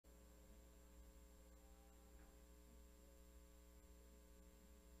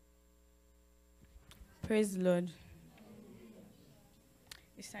Praise the Lord.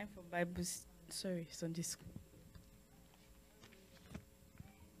 It's time for Sunday school.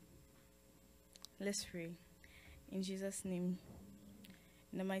 Let's pray. In Jesus' name,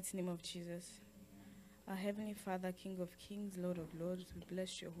 in the mighty name of Jesus. Our Heavenly Father, King of Kings, Lord of Lords, we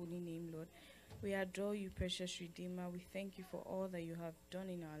bless your holy name, Lord. We adore you, precious Redeemer. We thank you for all that you have done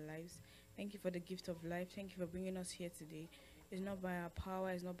in our lives. Thank you for the gift of life. Thank you for bringing us here today. It's not by our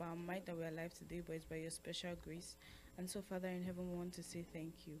power, it's not by our might that we are alive today, but it's by your special grace. And so, Father in heaven, we want to say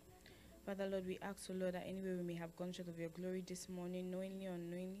thank you. Father, Lord, we ask, O Lord, that anywhere we may have gone short of your glory this morning, knowingly or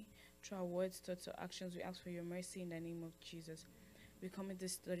unknowingly, through our words, thoughts, or actions, we ask for your mercy in the name of Jesus. We commit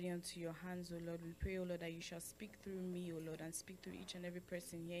this study unto your hands, O Lord. We pray, O Lord, that you shall speak through me, O Lord, and speak through each and every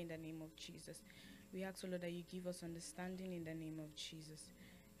person here in the name of Jesus. We ask, O Lord, that you give us understanding in the name of Jesus.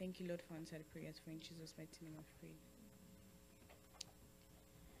 Thank you, Lord, for answered prayers. For in Jesus' mighty name I pray.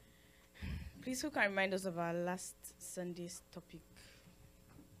 Please, who can remind us of our last Sunday's topic?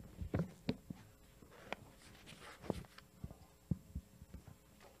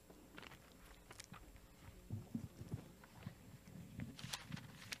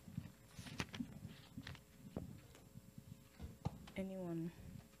 Anyone?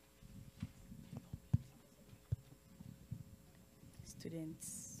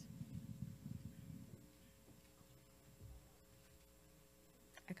 Students?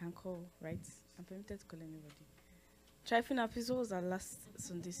 I can call, right? I'm permitted to call anybody. Trifina, please, what was our last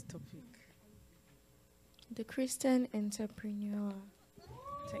Sunday's topic? The Christian entrepreneur.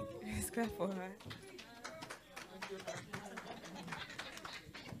 Thank you. Let's clap for her.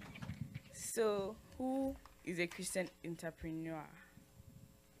 So, who is a Christian entrepreneur?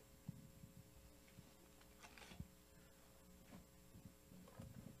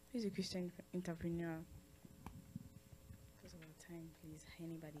 Who is a Christian entrepreneur? Because of our time, please.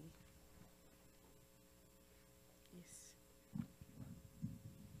 Anybody? Yes.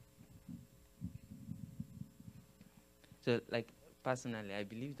 So, personally, I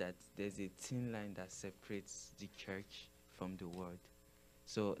believe that there's a thin line that separates the church from the world.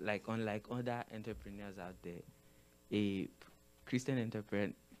 So, unlike other entrepreneurs out there, a Christian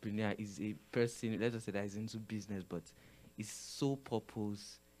entrepreneur is a person, let us say, that is into business, but his sole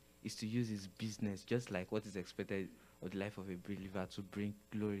purpose is to use his business, just like what is expected of the life of a believer, to bring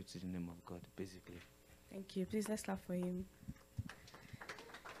glory to the name of God, basically. Thank you. Please, let's clap for him.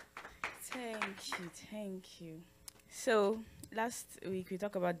 Thank you. So, last week we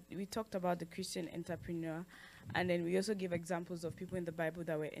talked about the Christian entrepreneur, and then we also gave examples of people in the Bible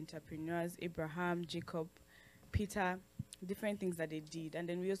that were entrepreneurs: Abraham, Jacob, Peter, different things that they did. And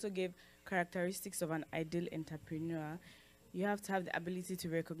then we also gave characteristics of an ideal entrepreneur. You have to have the ability to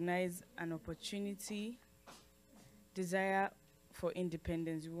recognize an opportunity, desire for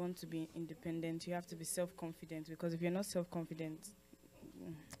independence. You want to be independent. You have to be self-confident, because if you're not self-confident,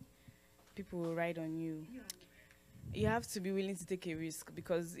 people will ride on you. You have to be willing to take a risk,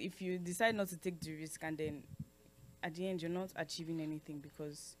 because if you decide not to take the risk and then at the end you're not achieving anything,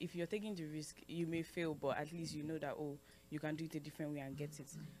 because if you're taking the risk, you may fail, but at least you know that, oh, you can do it a different way and get it.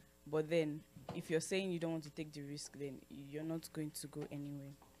 But then if you're saying you don't want to take the risk, then you're not going to go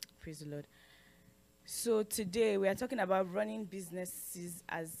anywhere. Praise the Lord. So today we are talking about running businesses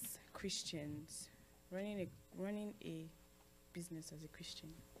as Christians, running a business as a Christian.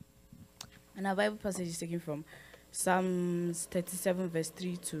 And our Bible passage is taken from Psalms 37, verse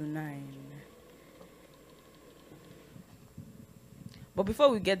 3 to 9. But before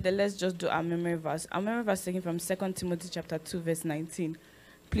we get there, let's just do our memory verse. Our memory verse is taken from 2 Timothy chapter 2, verse 19.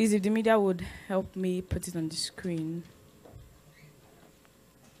 Please, if the media would help me put it on the screen.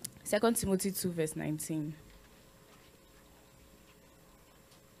 2 Timothy 2, verse 19.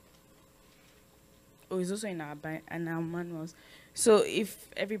 Oh, it's also in our manuals. So if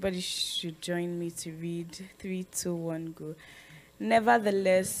everybody should join me to read 3, 2, 1, go.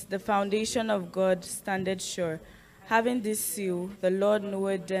 Nevertheless, the foundation of God standeth sure, having this seal, the Lord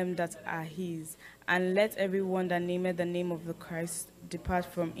knoweth them that are his, and let everyone that nameth the name of the Christ depart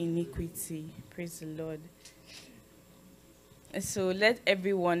from iniquity. Praise the Lord. So let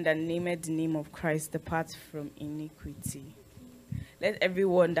everyone that nameth the name of Christ depart from iniquity. Let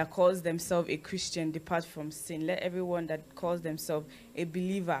everyone that calls themselves a Christian depart from sin. Let everyone that calls themselves a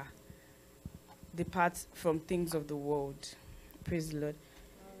believer depart from things of the world. Praise the Lord.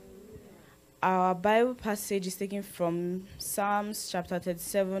 Our Bible passage is taken from Psalms chapter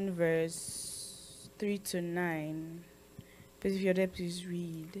 37, verse 3 to 9. Please, if you're there, please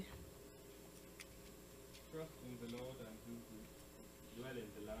read. Trust in the Lord and do good. Dwell in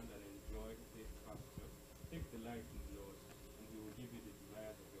the land and enjoy safe pasture. Take delight in the Lord, and he will give you the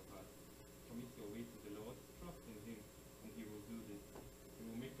desires of your heart. Commit your way to the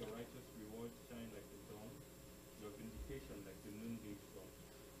salvation like the noonday sun.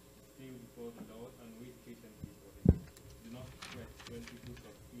 Stay before the Lord and wait patiently for him. Do not fret when people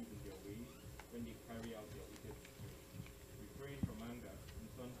succeed in their ways, when they carry out their wicked schemes. Refrain from anger and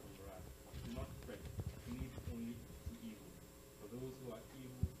turn from wrath. Do not fret, cleave only to evil. For those who are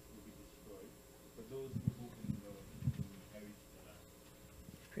evil will be destroyed. For those who hope in the Lord will inherit the land.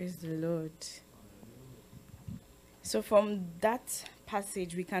 Praise the Lord. So from that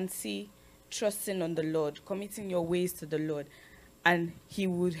passage, we can see trusting on the Lord, committing your ways to the Lord, and he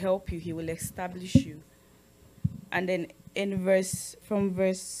would help you, he will establish you. And then from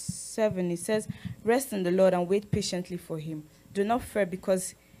verse 7, it says, rest in the Lord and wait patiently for him. Do not fear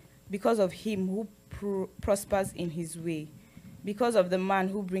because of him who prospers in his way, because of the man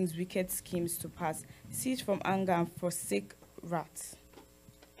who brings wicked schemes to pass. Cease from anger and forsake wrath.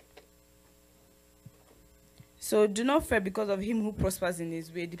 So do not fear because of him who prospers in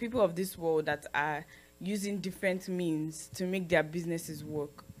his way. The people of this world that are using different means to make their businesses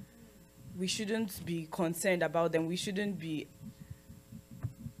work, we shouldn't be concerned about them. We shouldn't be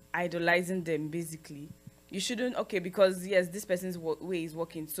idolizing them, basically. You shouldn't, okay, because yes, this person's way is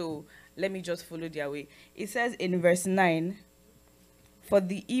working, so let me just follow their way. It says in verse 9, for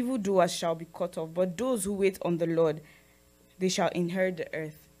the evildoers shall be cut off, but those who wait on the Lord, they shall inherit the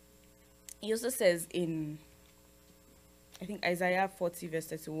earth. He also says in, I think, Isaiah 40 verse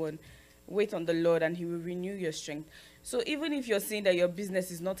 31, wait on the Lord and he will renew your strength. So even if you're saying that your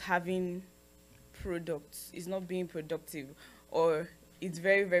business is not having products, is not being productive, or it's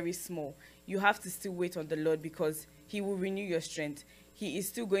very, very small, you have to still wait on the Lord because he will renew your strength. He is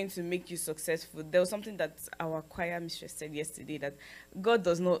still going to make you successful. There was something that our choir mistress said yesterday, that God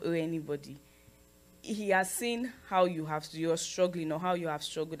does not owe anybody. He has seen how you're struggling or how you have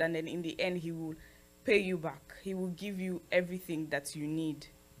struggled, and then in the end, he will pay you back. He will give you everything that you need,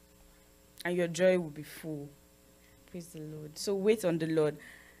 and your joy will be full. Praise the Lord. So wait on the Lord,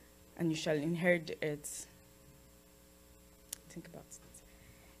 and you shall inherit the earth. Think about it.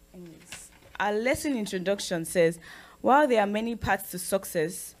 Anyways, our lesson introduction says, while there are many paths to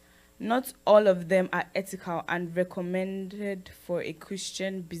success, not all of them are ethical and recommended for a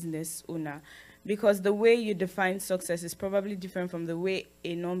Christian business owner, because the way you define success is probably different from the way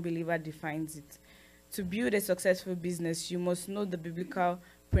a non-believer defines it. To build a successful business, you must know the biblical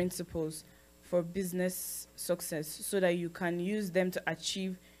principles for business success so that you can use them to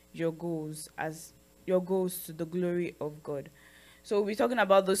achieve your goals to the glory of God. So we're talking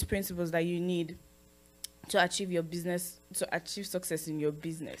about those principles that you need to achieve your business, to achieve success in your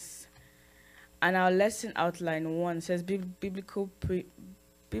business. And our lesson outline 1 says biblical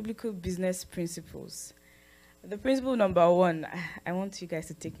business principles. The principle number 1, I want you guys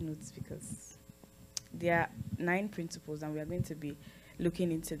to take notes because there are 9 principles and we are going to be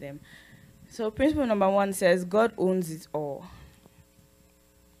looking into them. So principle number 1 says God owns it all.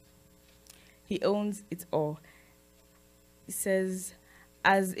 He owns it all. It says,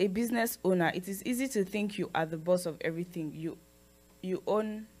 as a business owner, it is easy to think you are the boss of everything. You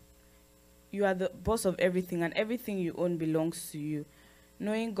are the boss of everything, and everything you own belongs to you.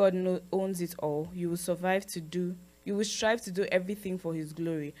 Knowing God owns it all, you will strive to do everything for his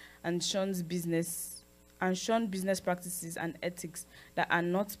glory and shun business practices and ethics that are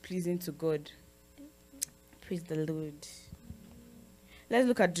not pleasing to God. Praise the Lord. Let's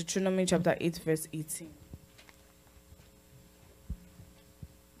look at Deuteronomy chapter 8, verse 18.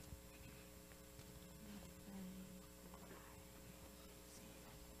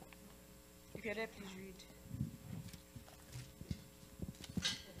 If you're there, please read.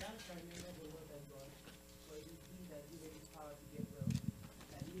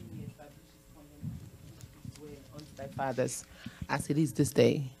 Thy fathers, as it is this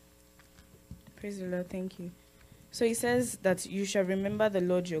day. Praise the Lord. Thank you. So he says that you shall remember the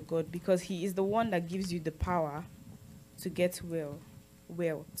Lord your God, because he is the one that gives you the power to get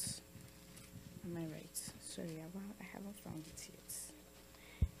wealth. Am I right? Sorry, I haven't found it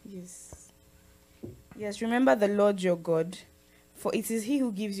yet. Yes, remember the Lord your God, for it is he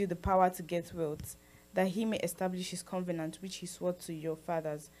who gives you the power to get wealth, that he may establish his covenant, which he swore to your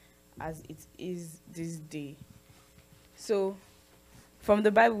fathers, as it is this day. So, from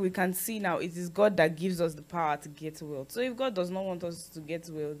the Bible, we can see now it is God that gives us the power to get wealth. So if God does not want us to get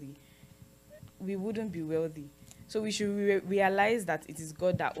wealthy, we wouldn't be wealthy. So we should realize that it is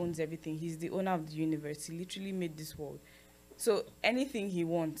God that owns everything. He's the owner of the universe. He literally made this world. So anything he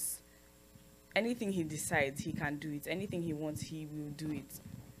wants, anything he decides, he can do it. Anything he wants, he will do it.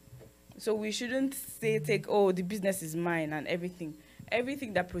 So we shouldn't the business is mine and everything.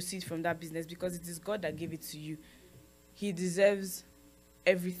 Everything that proceeds from that business, because it is God that gave it to you. He deserves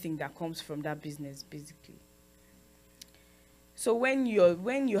everything that comes from that business, basically. So when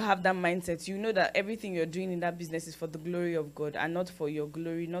you have that mindset, you know that everything you're doing in that business is for the glory of God and not for your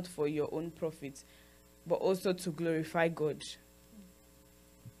glory, not for your own profit, but also to glorify God.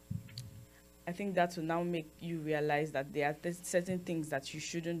 I think that will now make you realize that there are certain things that you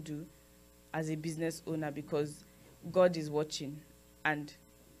shouldn't do as a business owner, because God is watching and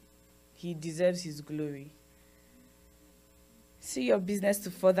he deserves his glory. See your business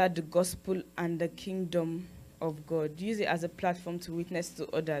to further the gospel and the kingdom of God. Use it as a platform to witness to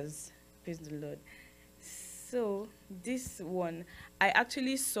others. Praise the Lord. So this one, I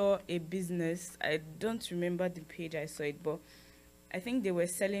actually saw a business. I don't remember the page I saw it, but I think they were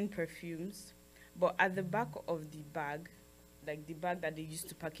selling perfumes. But at the back of the bag, like the bag that they used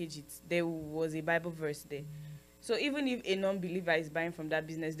to package it, there was a Bible verse there. So even if a non-believer is buying from that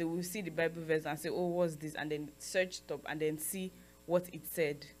business, they will see the Bible verse and say, oh, what's this? And then search it up and then see what it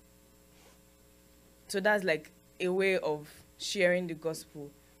said. So that's like a way of sharing the gospel.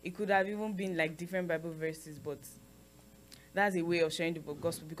 It could have even been like different Bible verses, but that's a way of sharing the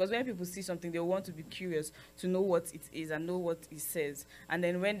gospel. Because when people see something, they want to be curious to know what it is and know what it says. And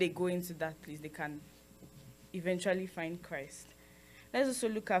then when they go into that place, they can eventually find Christ. Let's also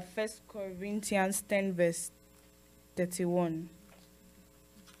look at 1 Corinthians 10, verse 31.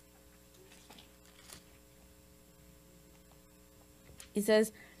 It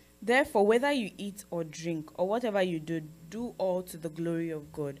says, therefore, whether you eat or drink or whatever you do, do all to the glory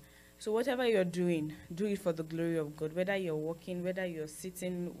of God. So whatever you're doing, do it for the glory of God. Whether you're walking, whether you're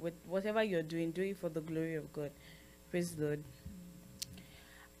sitting, whatever you're doing, do it for the glory of God. Praise the Lord.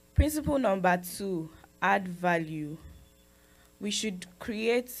 Principle number 2, add value. We should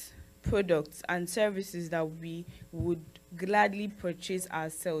create products and services that we would gladly purchase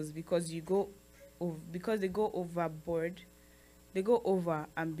ourselves because they go overboard. They go over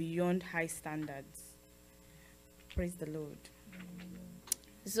and beyond high standards. Praise the Lord.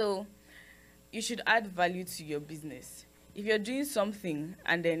 So, you should add value to your business. If you're doing something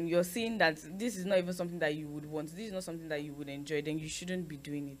and then you're seeing that this is not even something that you would want, this is not something that you would enjoy, then you shouldn't be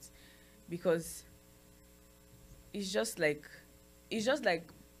doing it. Because it's just like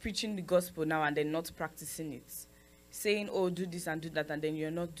preaching the gospel now and then not practicing it. Saying, oh, do this and do that, and then you're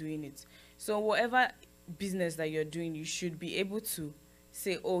not doing it. So whatever business that you're doing, you should be able to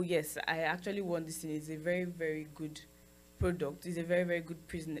say, oh yes, I actually want this thing. It's a very, very good product. It's a very, very good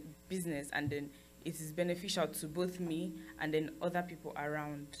business, and then it is beneficial to both me and then other people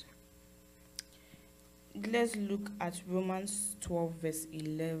around. Let's look at Romans 12, verse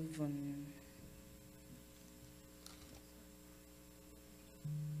 11.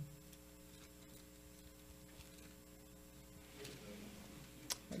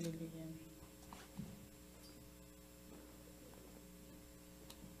 Hallelujah.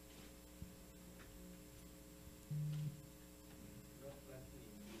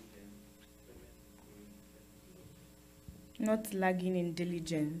 Not lagging in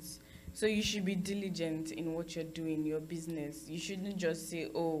diligence. So you should be diligent in what you're doing, your business. You shouldn't just say,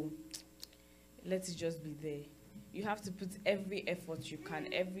 oh, let it just be there. You have to put every effort you can,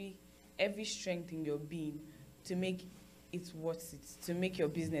 every strength in your being to make it worth it, to make your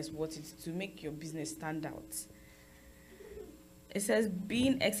business worth it, to make your business stand out. It says,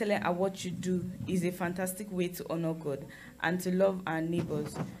 being excellent at what you do is a fantastic way to honor God and to love our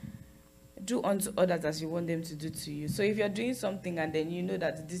neighbors. Do unto others as you want them to do to you. So if you're doing something and then you know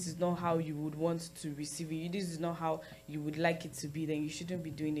that this is not how you would want to receive it, this is not how you would like it to be, then you shouldn't be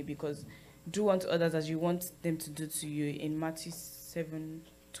doing it, because do unto others as you want them to do to you in Matthew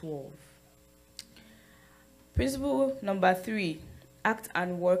 7:12. Principle number 3, act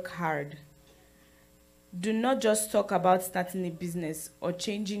and work hard. Do not just talk about starting a business or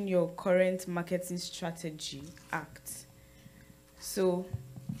changing your current marketing strategy. Act. So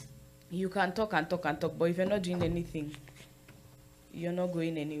you can talk and talk and talk, but if you're not doing anything, you're not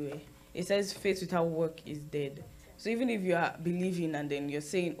going anywhere. It says faith without work is dead. So even if you are believing and then you're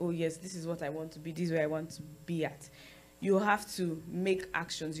saying, oh yes, this is what I want to be, this is where I want to be at, you have to make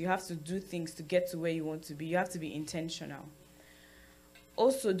actions. You have to do things to get to where you want to be. You have to be intentional.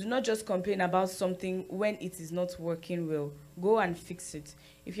 Also, do not just complain about something when it is not working well. Go and fix it.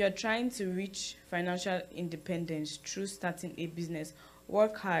 If you're trying to reach financial independence through starting a business,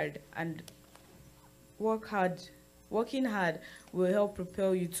 work hard. Working hard will help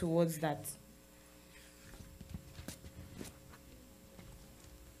propel you towards that.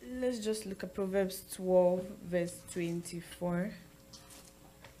 Let's just look at Proverbs 12, verse 24.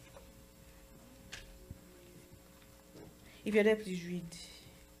 If you're there, please read.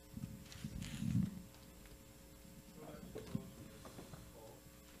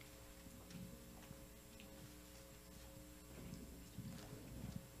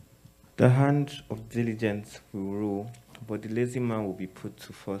 The hand of diligence will rule, but the lazy man will be put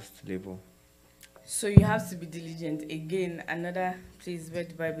to first labor. So you have to be diligent. Again, another place where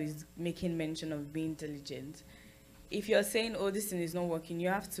the Bible is making mention of being diligent. If you're saying, oh, this thing is not working, you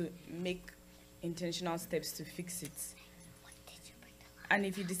have to make intentional steps to fix it. And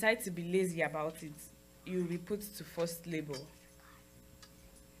if you decide to be lazy about it, you'll be put to forced labor.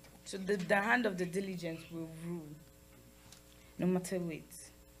 So the hand of the diligent will rule, no matter what.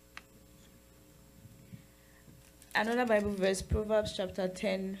 Another Bible verse, Proverbs chapter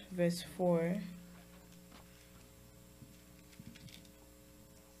 10, verse 4.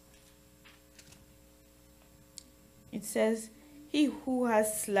 It says, he who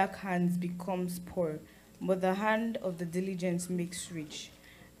has slack hands becomes poor, but the hand of the diligent makes rich.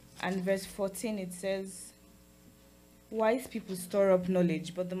 And verse 14, it says, wise people store up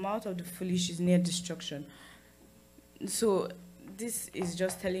knowledge, but the mouth of the foolish is near destruction. So this is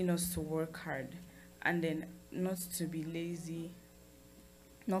just telling us to work hard and then not to be lazy,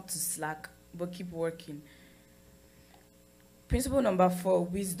 not to slack, but keep working. Principle number 4,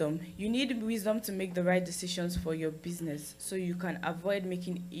 wisdom. You need wisdom to make the right decisions for your business so you can avoid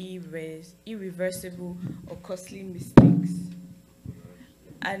making irreversible or costly mistakes.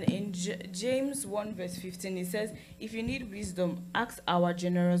 And in James 1 verse 15, it says, if you need wisdom, ask our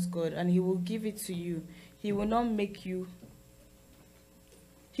generous God and he will give it to you. He will not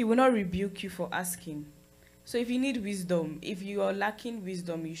rebuke you for asking. So if you need wisdom, if you are lacking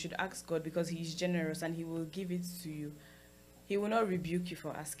wisdom, you should ask God because he is generous and he will give it to you. He will not rebuke you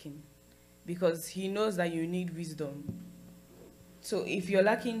for asking because he knows that you need wisdom. So if you're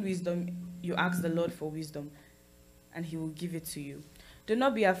lacking wisdom, you ask the Lord for wisdom and he will give it to you. Do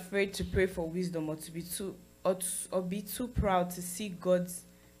not be afraid to pray for wisdom or to be too proud to seek God's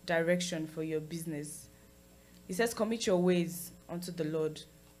direction for your business. He says, commit your ways unto the Lord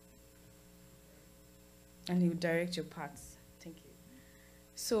and he will direct your paths. Thank you.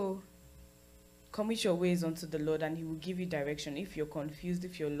 So commit your ways unto the Lord and he will give you direction. If you're confused,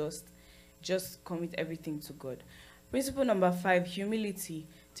 if you're lost, just commit everything to God. Principle number 5, humility.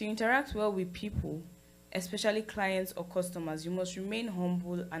 To interact well with people, especially clients or customers, you must remain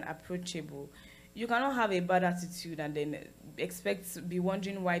humble and approachable. You cannot have a bad attitude and then be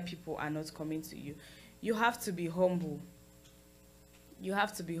wondering why people are not coming to you. You have to be humble. You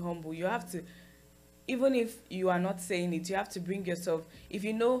have to be humble. You have to, even if you are not saying it, you have to bring yourself, if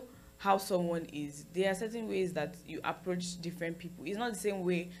you know how someone is, there are certain ways that you approach different people. It's not the same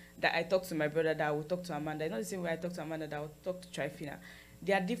way that I talk to my brother that I will talk to Amanda. It's not the same way I talk to Amanda that I will talk to Trifina.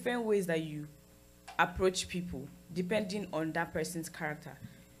 There are different ways that you approach people depending on that person's character.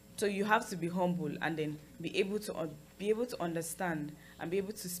 So you have to be humble and then be able to understand and be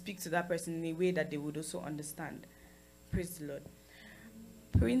able to speak to that person in a way that they would also understand. Praise the Lord.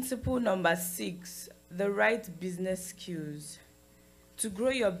 Principle number 6, the right business skills. To grow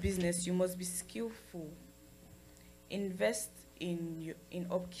your business, you must be skillful. Invest in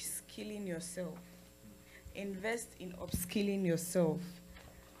upskilling yourself. Invest in upskilling yourself.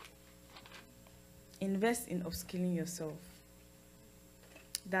 Invest in upskilling yourself.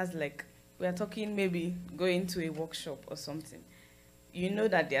 That's like, we are talking maybe going to a workshop or something. You know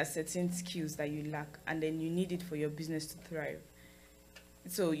that there are certain skills that you lack and then you need it for your business to thrive.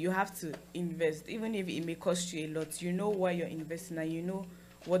 So you have to invest, even if it may cost you a lot. You know why you're investing and you know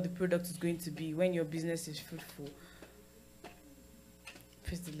what the product is going to be when your business is fruitful.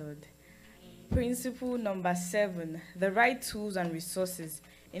 Praise the Lord. Principle number 7, the right tools and resources.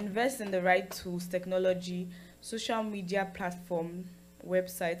 Invest in the right tools, technology, social media platform,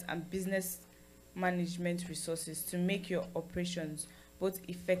 websites, and business management resources to make your operations both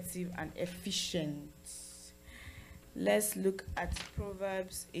effective and efficient. Let's look at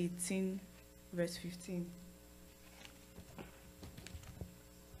Proverbs 18, verse 15.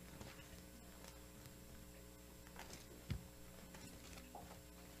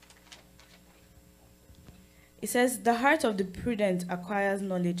 It says, the heart of the prudent acquires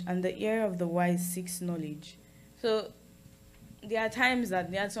knowledge, and the ear of the wise seeks knowledge. So there are times that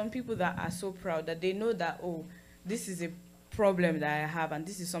there are some people that are so proud that they know that, oh, this is a problem that I have, and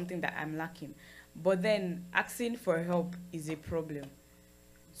this is something that I'm lacking. But then asking for help is a problem.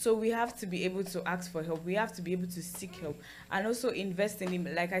 So we have to be able to ask for help. We have to be able to seek help and also invest in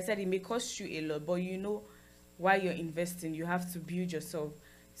it. Like I said, it may cost you a lot, but you know why you're investing. You have to build yourself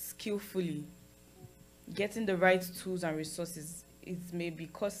skillfully. Getting the right tools and resources, it may be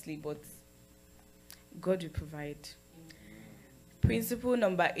costly, but God will provide. Principle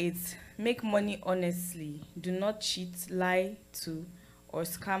number 8, make money honestly. Do not cheat, lie to, or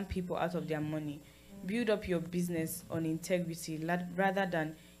scam people out of their money. Build up your business on integrity rather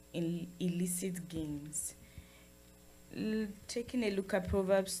than illicit gains. Taking a look at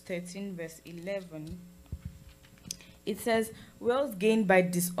Proverbs 13, verse 11, it says, wealth gained by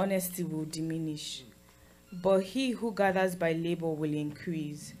dishonesty will diminish, but he who gathers by labor will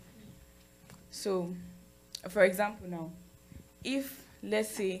increase. So, for example now, if, let's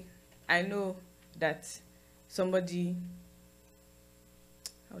say, I know that somebody,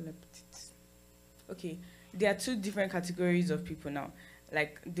 how will I put it? Okay, there are two different categories of people now.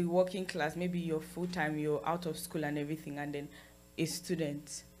 Like the working class, maybe you're full-time, you're out of school and everything, and then a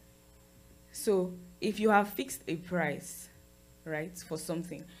student. So if you have fixed a price, right, for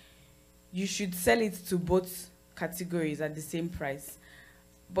something, you should sell it to both categories at the same price.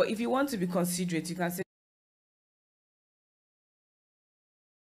 But if you want to be considerate, you can say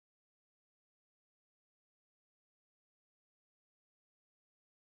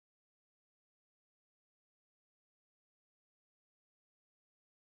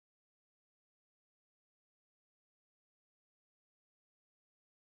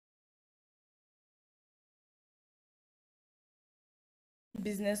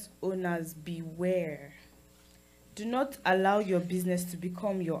business owners beware. Do not allow your business to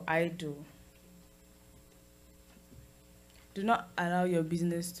become your idol. Do not allow your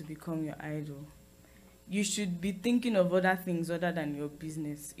business to become your idol. You should be thinking of other things other than your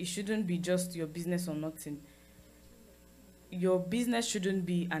business. It shouldn't be just your business or nothing. Your business shouldn't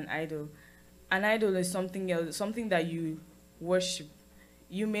be an idol. An idol is something else, something that you worship.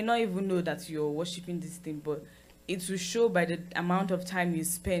 You may not even know that you're worshiping this thing, but it will show by the amount of time you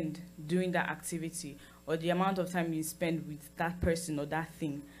spend doing that activity or the amount of time you spend with that person or that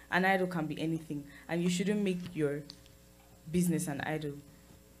thing. An idol can be anything, and you shouldn't make your business an idol.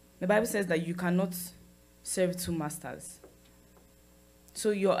 The Bible says that you cannot serve two masters.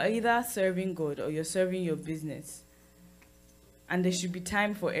 So you're either serving God or you're serving your business. And there should be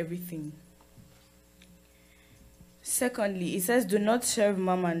time for everything. Secondly, it says, do not serve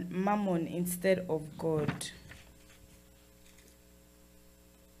mammon instead of God.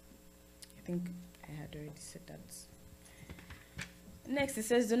 I think I had already said that. Next, it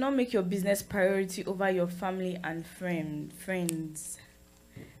says, do not make your business priority over your family and friends.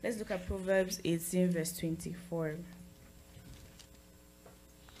 Let's look at Proverbs 18, verse 24.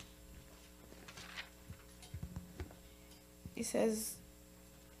 It says,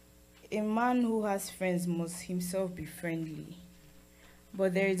 a man who has friends must himself be friendly,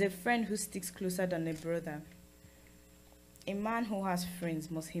 but there is a friend who sticks closer than a brother. A man who has friends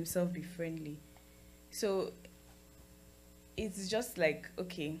must himself be friendly. So it's just like,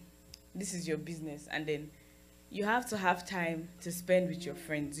 okay, this is your business, and then you have to have time to spend with your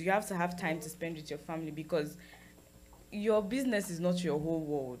friends. You have to have time to spend with your family, because your business is not your whole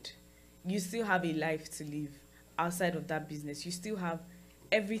world. You still have a life to live outside of that business. You still have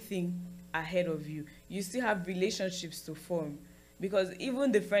everything ahead of you. You still have relationships to form, because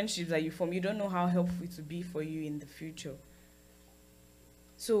even the friendships that you form, you don't know how helpful it will be for you in the future.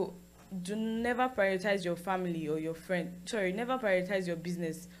 So do never prioritize your family or your friend. Sorry, never prioritize your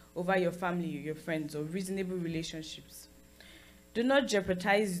business over your family or your friends or reasonable relationships. Do not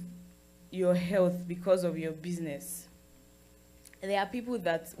jeopardize your health because of your business. There are people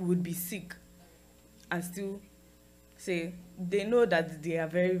that would be sick and still say, they know that they are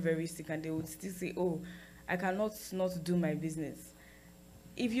very, very sick, and they would still say, oh, I cannot not do my business.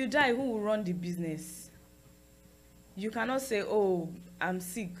 If you die, who will run the business? You cannot say, oh, I'm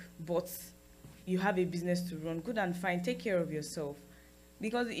sick, but you have a business to run. Good and fine, take care of yourself.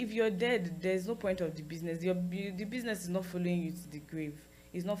 Because if you're dead, there's no point of the business. The business is not following you to the grave.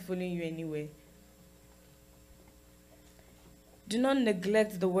 It's not following you anywhere. Do not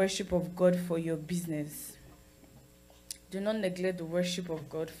neglect the worship of God for your business. Do not neglect the worship of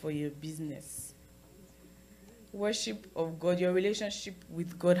God for your business. Worship of God, your relationship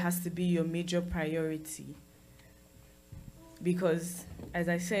with God has to be your major priority. Because, as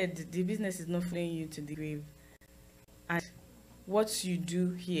I said, the business is not following you to the grave. And what you do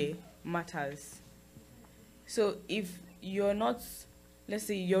here matters. So if you're not, let's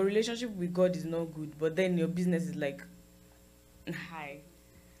say your relationship with God is not good, but then your business is like high,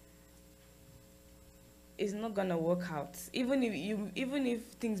 it's not gonna work out. Even if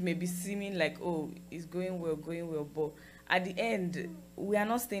things may be seeming like, oh, it's going well, but at the end, we are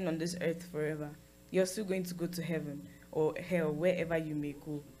not staying on this earth forever. You're still going to go to heaven or hell, wherever you may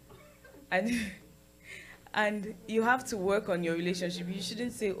go. And you have to work on your relationship. You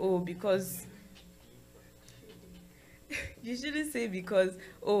shouldn't say, oh, because you shouldn't say because,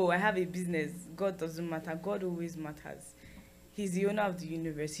 oh, I have a business, God doesn't matter. God always matters. He's the owner of the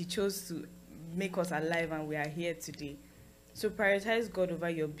universe. He chose to make us alive, and we are here today. So prioritize God over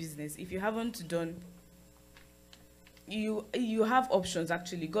your business. If you haven't done, you have options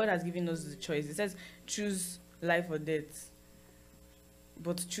actually. God has given us the choice. It says choose life or death.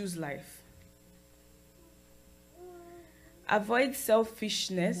 But choose life. Avoid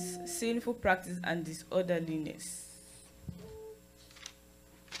selfishness, sinful practice, and disorderliness.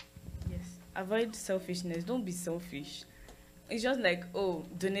 Yes. Avoid selfishness. Don't be selfish. It's just like, oh,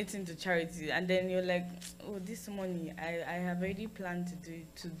 donating to charity, and then you're like, oh, this money, I have already planned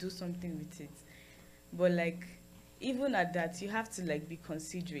to do something with it. But like, even at that, you have to like be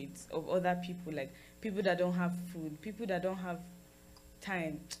considerate of other people, like people that don't have food, people that don't have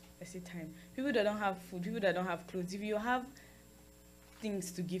time. I say time. People that don't have food, people that don't have clothes. If you have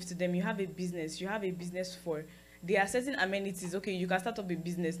things to give to them, you have a business, for, there are certain amenities. Okay, you can start up a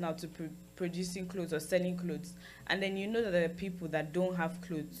business now to producing clothes or selling clothes, and then you know that there are people that don't have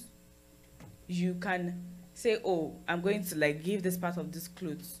clothes. You can say, oh, I'm going to like give this part of this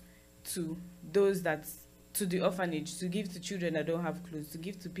clothes to those that, to the orphanage, to give to children that don't have clothes, to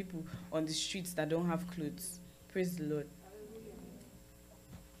give to people on the streets that don't have clothes. Praise the Lord.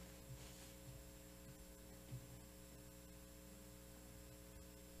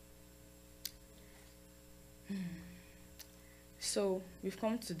 So we've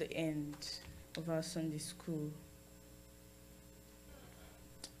come to the end of our Sunday school.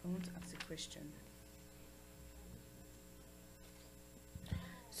 I want to ask a question.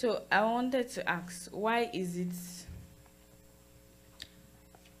 So I wanted to ask, why is it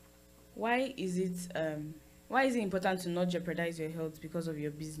important to not jeopardize your health because of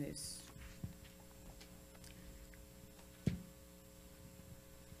your business?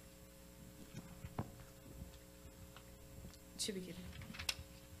 Chibike.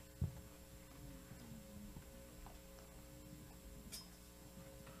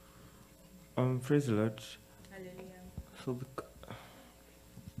 Praise the Lord. Hallelujah. So,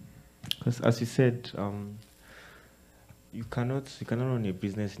 because as you said, you cannot run a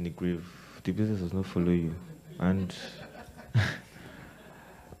business in the grave. The business does not follow you, and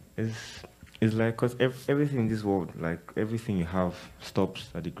it's like, because everything in this world, like everything you have, stops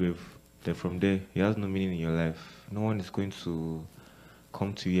at the grave. Then from there, it has no meaning in your life. No one is going to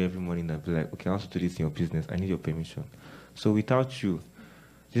come to you every morning and be like, okay, I want to do this in your business. I need your permission. So without you,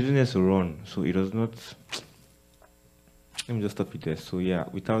 the business will run. So it does not. Let me just stop it there. So yeah,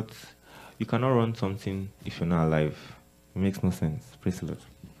 you cannot run something if you're not alive. It makes no sense. Praise the Lord.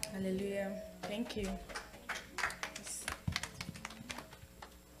 Hallelujah. Thank you.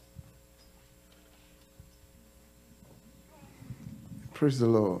 Praise the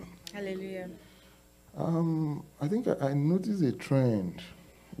Lord. Hallelujah. I think I noticed a trend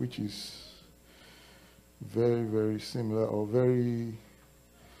which is very, very similar, or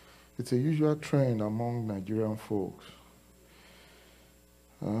it's a usual trend among Nigerian folks.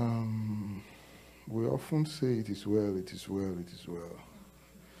 We often say it is well, it is well, it is well.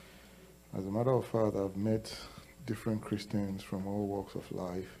 As a matter of fact, I've met different Christians from all walks of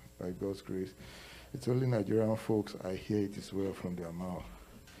life, by God's grace. It's only Nigerian folks I hear it is well from their mouth.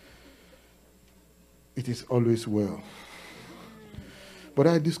 It is always well. But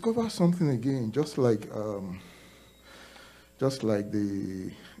I discovered something again, just like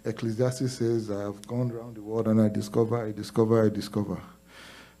the Ecclesiastes says, I have gone around the world and I discover. I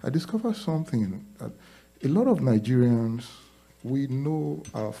discovered something. A lot of Nigerians, we know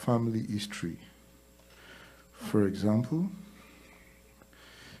our family history. For example,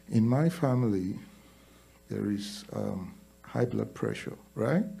 in my family, there is high blood pressure,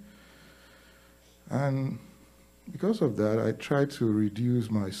 right? And because of that, I try to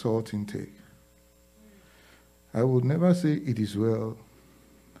reduce my salt intake. I would never say it is well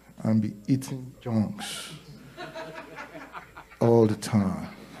and be eating junks all the time.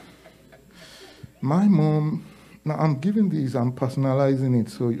 My mom, now I'm giving these, I'm personalizing it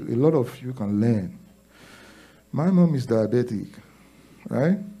so a lot of you can learn. My mom is diabetic,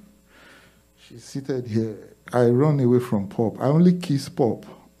 right? She's seated here. I run away from pop. I only kiss pop.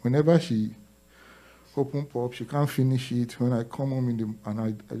 Whenever she open pop, she can't finish it. When I come home and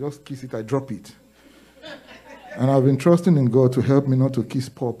I just kiss it, I drop it. And I've been trusting in God to help me not to kiss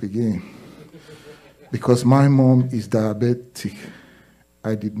pop again. Because my mom is diabetic.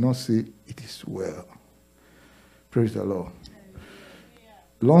 I did not say it is well. Praise the Lord.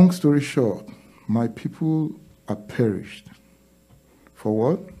 Long story short, my people are perished. For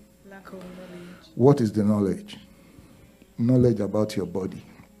what? Lack of knowledge. What is the knowledge? Knowledge about your body.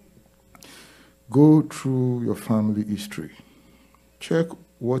 Go through your family history. Check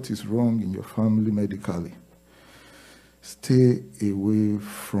what is wrong in your family medically. Stay away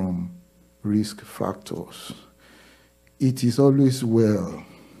from risk factors. it is always well.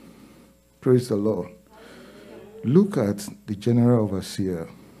 Praise the Lord. Look at the general overseer.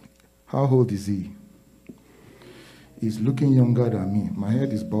 How old is he? He's looking younger than me. My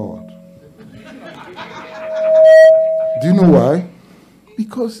head is bald. Do you know why?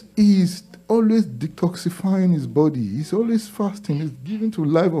 Because he's always detoxifying his body. He's always fasting. He's giving to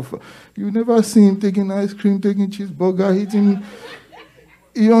life of. You never see him taking ice cream, taking cheeseburger, eating.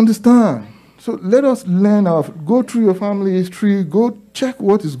 You understand? So let us learn go through your family history, go check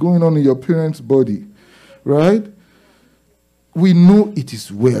what is going on in your parents' body, right? We know it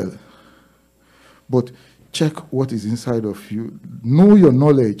is well, but check what is inside of you. Know your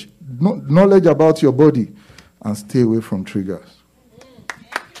knowledge, knowledge about your body, and stay away from triggers.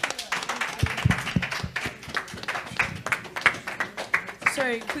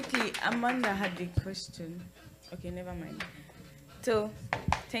 Sorry, quickly, Amanda had a question. Okay, never mind. So,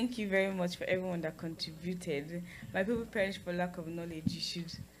 thank you very much for everyone that contributed. My people perish for lack of knowledge. You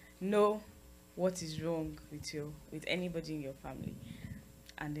should know what is wrong with anybody in your family,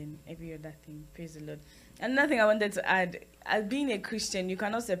 and then every other thing. Praise the Lord. Another thing I wanted to add: as being a Christian, you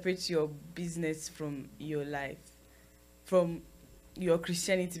cannot separate your business from your life, from your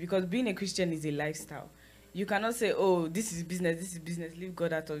Christianity, because being a Christian is a lifestyle. You cannot say, "Oh, this is business. Leave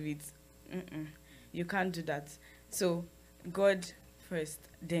God out of it." You can't do that. So, God first,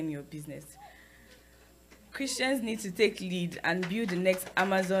 then your business. Christians need to take lead and build the next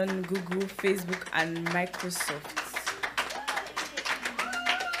Amazon, Google, Facebook, and Microsoft.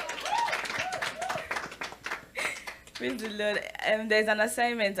 Praise the Lord. There's an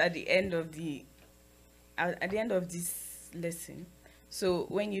assignment at the end of this lesson. So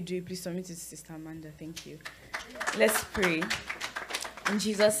when you do it, please submit it to Sister Amanda. Thank you. Let's pray. In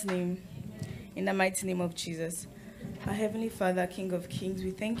Jesus' name, in the mighty name of Jesus. Our Heavenly Father, King of Kings, we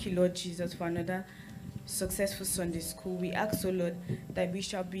thank you, Lord Jesus, for another successful Sunday school. We ask, O Lord, that we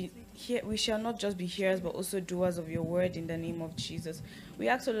shall not just be hearers, but also doers of your word in the name of Jesus. We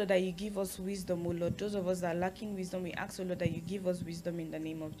ask, O Lord, that you give us wisdom, O Lord. Those of us that are lacking wisdom, we ask, O Lord, that you give us wisdom in the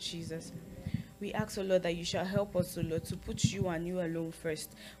name of Jesus. We ask, O Lord, that you shall help us, O Lord, to put you and you alone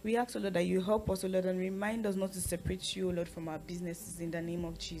first. We ask, O Lord, that you help us, O Lord, and remind us not to separate you, O Lord, from our businesses in the name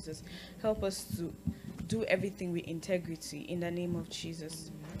of Jesus. Help us to do everything with integrity in the name of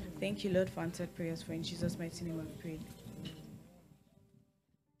Jesus. Thank you, Lord, for answered prayers. For in Jesus' mighty name I've prayed.